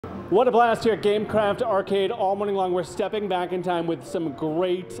What a blast here at GameCraft Arcade all morning long. We're stepping back in time with some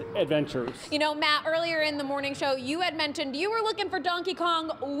great adventures. You know, Matt, earlier in the morning show, you had mentioned you were looking for Donkey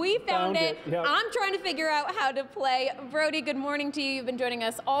Kong. We found it. Yep. I'm trying to figure out how to play. Brody, good morning to you. You've been joining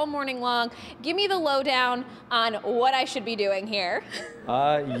us all morning long. Give me the lowdown on what I should be doing here.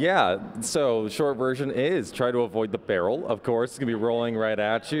 Yeah, so short version is try to avoid the barrel. Of course, it's gonna be rolling right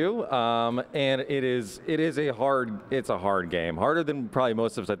at you, and it's a hard game, harder than probably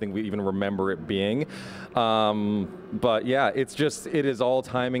most of us I think we even remember it being. But yeah, it is all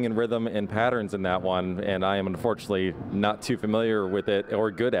timing and rhythm and patterns in that one, and I am unfortunately not too familiar with it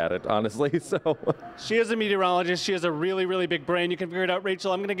or good at it, honestly. So she is a meteorologist. She has a really, really big brain. You can figure it out.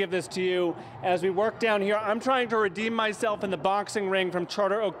 Rachel, I'm going to give this to you. As we work down here, I'm trying to redeem myself in the boxing ring from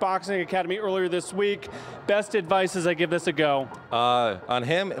Charter Oak Boxing Academy earlier this week. Best advice as I give this a go. On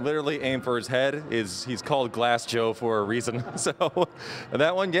him, literally aim for his head. He's called Glass Joe for a reason. So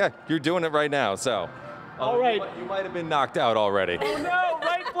that one, yeah, you're doing it right now. So. All right. You might have been knocked out already. Oh no,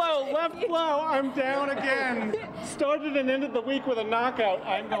 right flow, left flow, I'm down again. Started and ended the week with a knockout,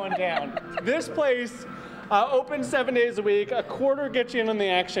 I'm going down. This place, open 7 days a week, a quarter gets you in on the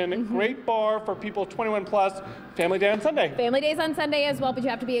action, great bar for people 21 plus, family day on Sunday. Family days on Sunday as well, but you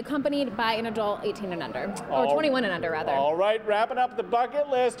have to be accompanied by an adult 18 and under, or 21 and under rather. All right, wrapping up the bucket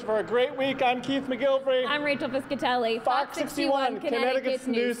list for a great week. I'm Keith McGilvery. I'm Rachel Piscitelli, Fox 61, Connecticut's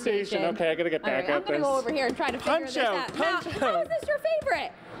news station. Okay, I gotta get back right, out I'm gonna go over here and try to figure this out. Now, how is this your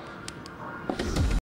favorite?